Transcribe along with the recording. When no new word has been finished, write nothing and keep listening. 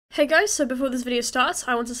Hey guys, so before this video starts,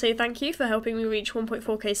 I want to say thank you for helping me reach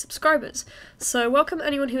 1.4k subscribers. So welcome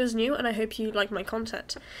anyone who is new, and I hope you like my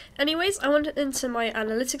content. Anyways, I went into my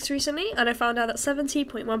analytics recently, and I found out that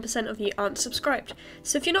 70.1% of you aren't subscribed.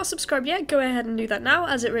 So if you're not subscribed yet, go ahead and do that now,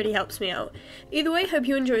 as it really helps me out. Either way, hope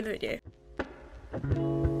you enjoy the video.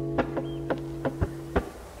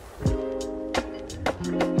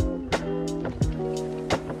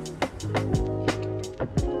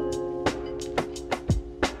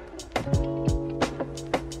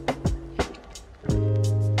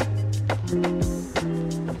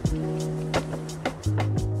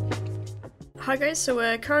 Hi guys, so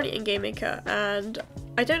we're currently in Game Maker and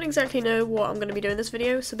I don't exactly know what I'm going to be doing in this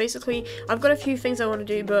video, so basically I've got a few things I want to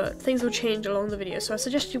do, but things will change along the video, so I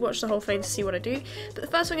suggest you watch the whole thing to see what I do. But the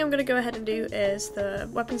first thing I'm going to go ahead and do is the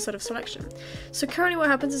weapon sort of selection. So currently what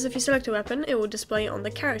happens is if you select a weapon, it will display on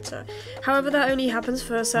the character. However, that only happens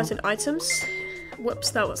for certain items.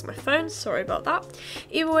 Whoops, that was my phone, sorry about that.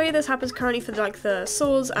 Either way, this happens currently for the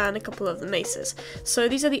swords and a couple of the maces. So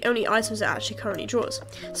these are the only items it actually currently draws.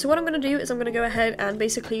 So what I'm going to do is I'm going to go ahead and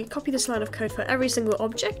basically copy this line of code for every single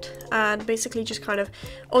object and basically just kind of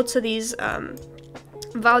alter these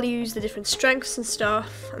values, the different strengths and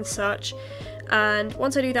stuff and such. And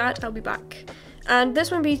once I do that, I'll be back. And this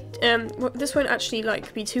won't actually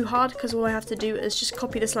be too hard, because all I have to do is just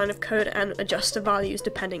copy this line of code and adjust the values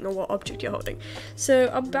depending on what object you're holding. So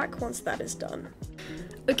I'll be back once that is done.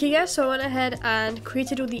 Okay guys, so I went ahead and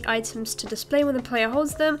created all the items to display when the player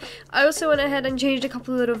holds them. I also went ahead and changed a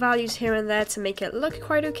couple of little values here and there to make it look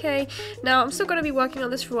quite okay. Now I'm still going to be working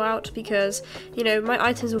on this throughout because, you know, my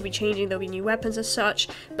items will be changing, there'll be new weapons as such,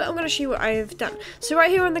 but I'm going to show you what I've done. So right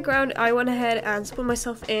here on the ground, I went ahead and spawned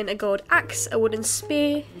myself in a gold axe, a wooden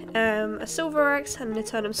spear, a silver axe, and an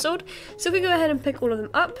eternum sword. So if we go ahead and pick all of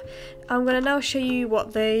them up, I'm going to now show you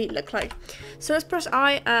what they look like. So let's press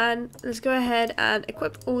I and let's go ahead and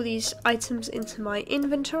equip all these items into my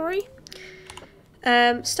inventory.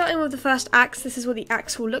 Starting with the first axe, this is what the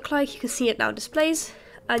axe will look like. You can see it now displays,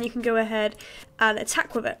 and you can go ahead and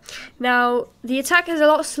attack with it. Now the attack is a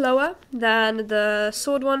lot slower than the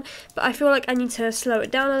sword one, but I feel like I need to slow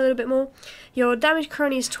it down a little bit more. Your damage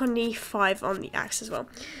currently is 25 on the axe as well.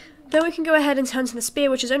 Then we can go ahead and turn to the spear,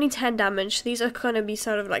 which is only 10 damage. These are going to be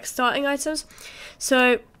sort of like starting items.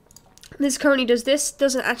 So this currently does this,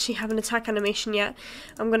 doesn't actually have an attack animation yet.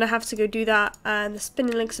 I'm going to have to go do that, and the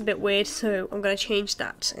spinning looks a bit weird, so I'm going to change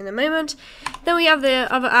that in a moment. Then we have the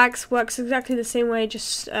other axe, works exactly the same way,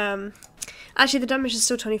 just actually the damage is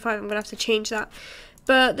still 25, I'm going to have to change that.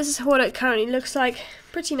 But this is what it currently looks like,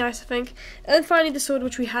 pretty nice I think. And then finally the sword,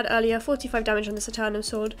 which we had earlier, 45 damage on this eternum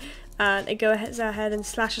sword, and it goes ahead and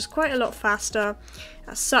slashes quite a lot faster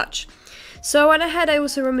as such. So I went ahead, I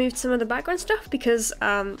also removed some of the background stuff because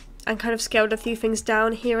I kind of scaled a few things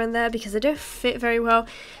down here and there because they don't fit very well.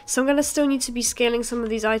 So I'm going to still need to be scaling some of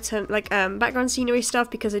these items, like background scenery stuff,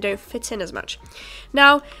 because they don't fit in as much.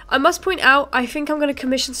 Now, I must point out, I think I'm going to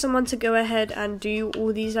commission someone to go ahead and do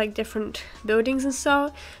all these like different buildings and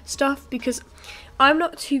stuff, because I'm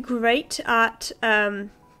not too great at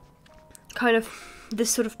kind of this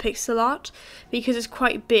sort of pixel art, because it's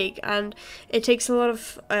quite big and it takes a lot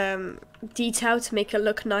of detail to make it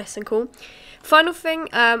look nice and cool. Final thing,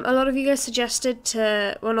 a lot of you guys suggested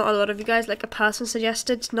to, well not a lot of you guys, like a person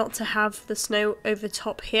suggested not to have the snow over the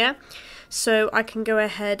top here, so I can go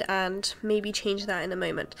ahead and maybe change that in a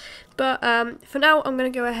moment. But for now I'm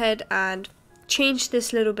going to go ahead and change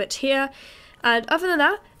this little bit here, and other than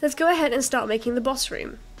that, let's go ahead and start making the boss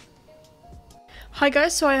room. Hi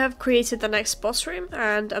guys, so I have created the next boss room,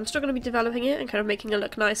 and I'm still going to be developing it and kind of making it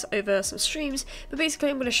look nice over some streams, but basically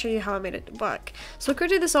I'm going to show you how I made it work. So I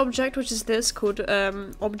created this object, which is this, called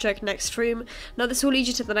object next room. Now this will lead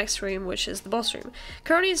you to the next room, which is the boss room.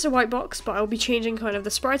 Currently it's a white box, but I'll be changing kind of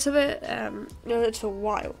the sprite of it for a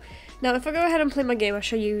while. Now if I go ahead and play my game, I'll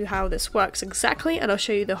show you how this works exactly, and I'll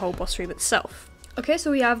show you the whole boss room itself. Okay,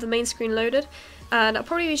 so we have the main screen loaded, and I'll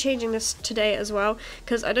probably be changing this today as well,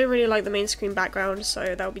 because I don't really like the main screen background, so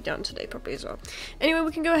that'll be done today probably as well. Anyway,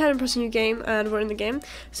 we can go ahead and press a new game, and we're in the game.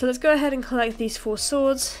 So let's go ahead and collect these 4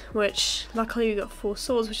 swords, which luckily we got 4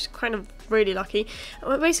 swords, which is kind of really lucky.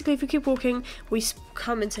 And basically, if we keep walking, we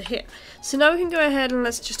come into here. So now we can go ahead and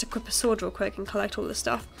let's just equip a sword real quick and collect all this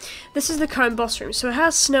stuff. This is the current boss room, so it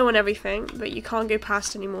has snow and everything, but you can't go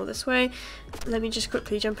past anymore this way. Let me just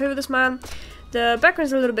quickly jump over this man. The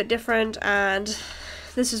background's a little bit different, and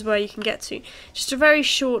this is where you can get to. Just a very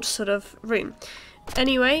short sort of room.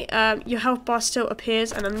 Anyway, your health bar still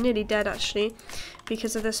appears, and I'm nearly dead actually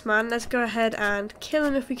because of this man. Let's go ahead and kill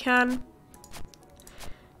him if we can.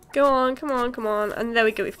 Go on, come on, come on. And there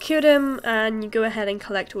we go, we've killed him, and you go ahead and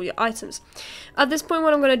collect all your items. At this point,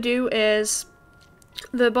 what I'm going to do is,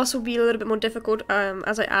 the boss will be a little bit more difficult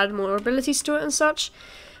as I add more abilities to it and such.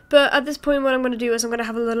 But at this point, what I'm going to do is I'm going to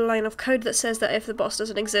have a little line of code that says that if the boss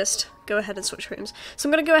doesn't exist, go ahead and switch rooms. So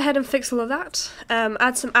I'm going to go ahead and fix all of that,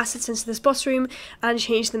 add some assets into this boss room, and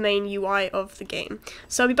change the main UI of the game.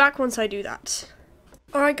 So I'll be back once I do that.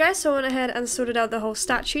 Alright guys, so I went ahead and sorted out the whole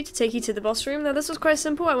statue to take you to the boss room. Now this was quite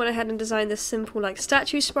simple. I went ahead and designed this simple like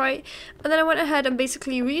statue sprite, and then I went ahead and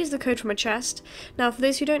basically reused the code from a chest. Now for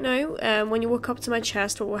those who don't know, when you walk up to my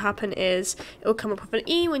chest, what will happen is it will come up with an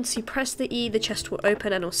E. Once you press the E, the chest will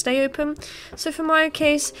open and it will stay open. So for my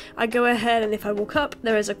case, I go ahead and if I walk up,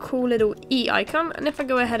 there is a cool little E icon, and if I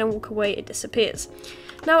go ahead and walk away, it disappears.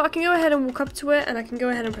 Now I can go ahead and walk up to it, and I can go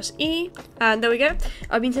ahead and press E, and there we go.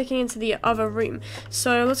 I've been taken into the other room.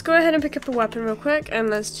 So let's go ahead and pick up a weapon real quick,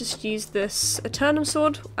 and let's just use this Eternum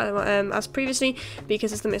sword as previously,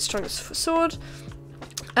 because it's the most strongest sword.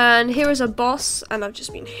 And here is a boss, and I've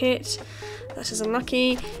just been hit. That is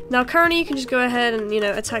unlucky. Now currently you can just go ahead and, you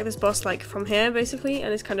know, attack this boss like from here basically,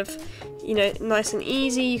 and it's kind of, you know, nice and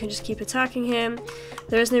easy. You can just keep attacking him.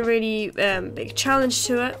 There is no really big challenge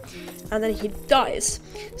to it, and then he dies.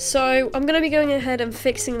 So I'm going to be going ahead and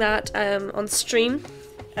fixing that on stream.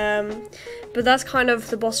 But that's kind of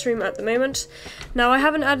the boss room at the moment. Now I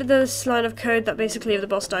haven't added this line of code that basically if the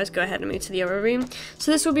boss dies, go ahead and move to the other room.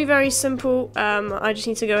 So this will be very simple. I just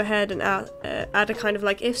need to go ahead and add a kind of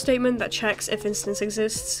like if statement that checks if instance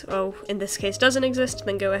exists, or in this case doesn't exist,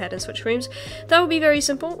 then go ahead and switch rooms. That will be very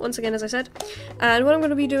simple, once again as I said. And what I'm going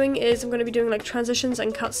to be doing is I'm going to be doing like transitions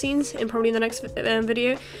and cutscenes in probably the next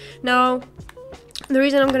video. Now the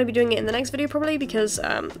reason I'm going to be doing it in the next video probably because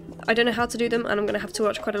I don't know how to do them, and I'm going to have to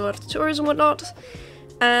watch quite a lot of tutorials and whatnot,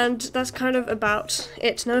 and that's kind of about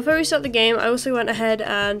it. Now if I restart the game, I also went ahead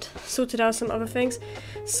and sorted out some other things.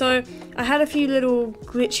 So I had a few little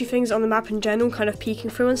glitchy things on the map in general kind of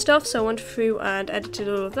peeking through and stuff, so I went through and edited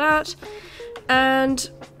all of that. And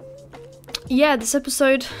yeah, this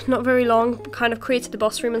episode, not very long, kind of created the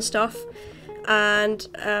boss room and stuff. And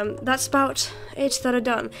that's about it that I've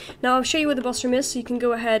done. Now I'll show you where the boss room is, so you can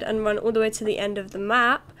go ahead and run all the way to the end of the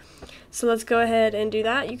map. So let's go ahead and do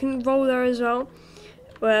that. You can roll there as well,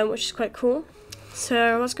 which is quite cool.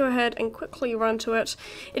 So let's go ahead and quickly run to it.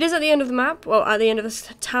 It is at the end of the map, well at the end of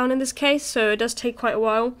this town in this case, so it does take quite a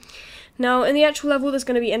while. Now in the actual level there's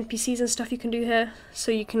going to be NPCs and stuff you can do here,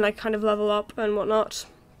 so you can like kind of level up and whatnot.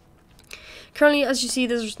 Currently, as you see,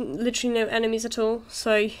 there's literally no enemies at all,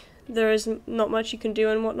 so there is not much you can do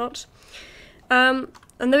and whatnot.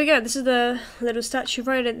 And there we go, this is the little statue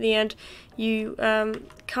right at the end. You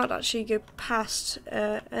can't actually go past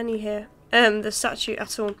any here, the statue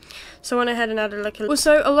at all. So I went ahead and added like a...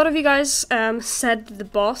 Also, a lot of you guys said the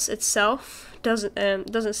boss itself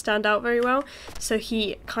doesn't stand out very well, so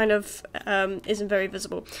he kind of isn't very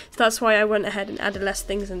visible. So that's why I went ahead and added less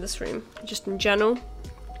things in this room, just in general.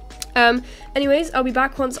 Anyways, I'll be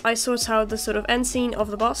back once I sort out the sort of end scene of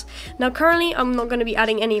the boss. Now currently I'm not going to be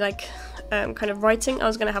adding any like kind of writing. I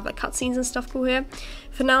was going to have like cutscenes and stuff cool here.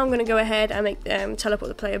 For now I'm going to go ahead and make teleport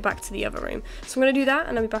the player back to the other room. So I'm going to do that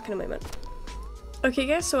and I'll be back in a moment. Okay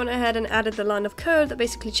guys, so I went ahead and added the line of code that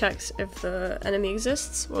basically checks if the enemy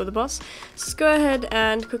exists, or the boss. So let's go ahead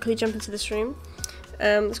and quickly jump into this room.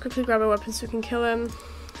 Let's quickly grab a weapon so we can kill him.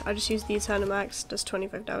 I just used the Eternum Axe, does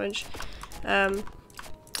 25 damage.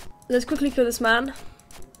 Let's quickly kill this man.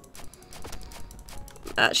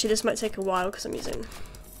 Actually, this might take a while because I'm using...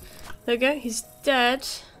 There we go, he's dead.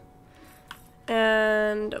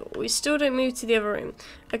 And we still don't move to the other room.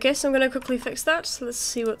 Okay, so I'm going to quickly fix that. So let's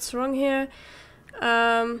see what's wrong here.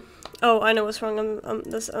 Oh, I know what's wrong.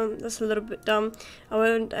 That's a little bit dumb. I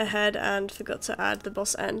went ahead and forgot to add the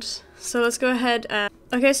boss end. So let's go ahead and...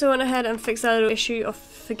 Okay, so I went ahead and fixed that little issue of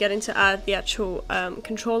forgetting to add the actual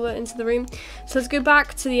controller into the room. So let's go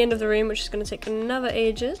back to the end of the room, which is going to take another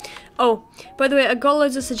ages. Oh, by the way, I got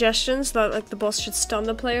loads of suggestions that like the boss should stun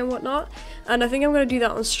the player and whatnot, and I think I'm going to do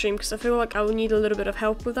that on stream because I feel like I will need a little bit of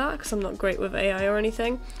help with that because I'm not great with AI or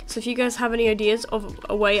anything. So if you guys have any ideas of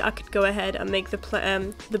a way I could go ahead and make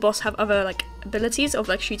the boss have other like abilities of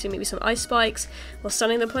like shooting maybe some ice spikes or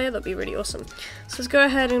stunning the player, that'd be really awesome. So let's go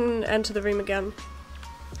ahead and enter the room again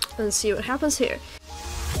and see what happens here.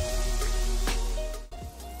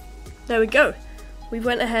 There we go. We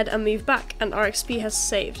went ahead and moved back and our XP has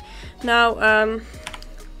saved. Now,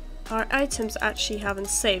 our items actually haven't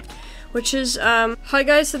saved, which is, hi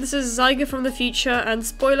guys, so this is Zyger from the future, and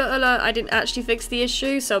spoiler alert, I didn't actually fix the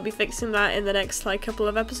issue, so I'll be fixing that in the next, like, couple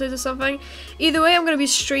of episodes or something. Either way, I'm going to be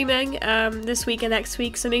streaming, this week and next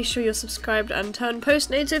week, so make sure you're subscribed and turn post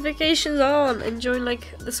notifications on, and join,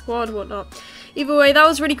 like, the squad and whatnot. Either way, that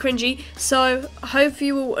was really cringy, so I hope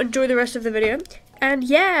you will enjoy the rest of the video, and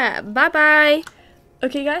yeah, bye bye!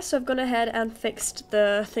 Okay guys, so I've gone ahead and fixed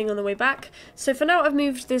the thing on the way back. So for now I've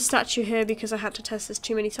moved this statue here because I had to test this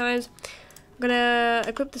too many times. I'm gonna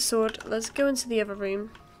equip the sword. Let's go into the other room.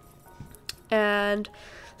 And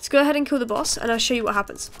let's go ahead and kill the boss and I'll show you what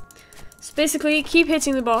happens. So basically, keep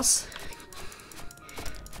hitting the boss.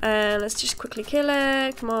 And let's just quickly kill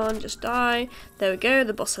it. Come on, just die. There we go,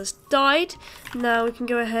 the boss has died. Now we can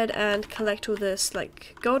go ahead and collect all this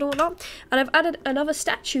like gold and whatnot. And I've added another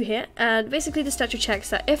statue here, and basically the statue checks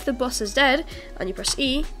that if the boss is dead, and you press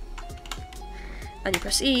E,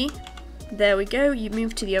 there we go, you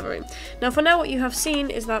move to the other room. Now for now what you have seen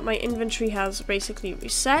is that my inventory has basically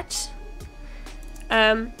reset.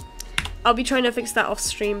 I'll be trying to fix that off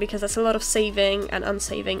stream because that's a lot of saving and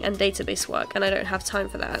unsaving and database work, and I don't have time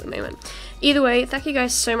for that at the moment. Either way, thank you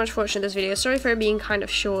guys so much for watching this video. Sorry for it being kind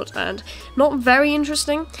of short and not very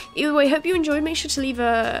interesting. Either way, hope you enjoyed. Make sure to leave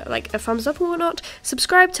a thumbs up or whatnot.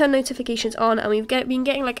 Subscribe, turn notifications on, and we've been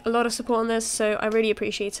getting like a lot of support on this, so I really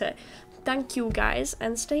appreciate it. Thank you guys,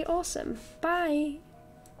 and stay awesome. Bye!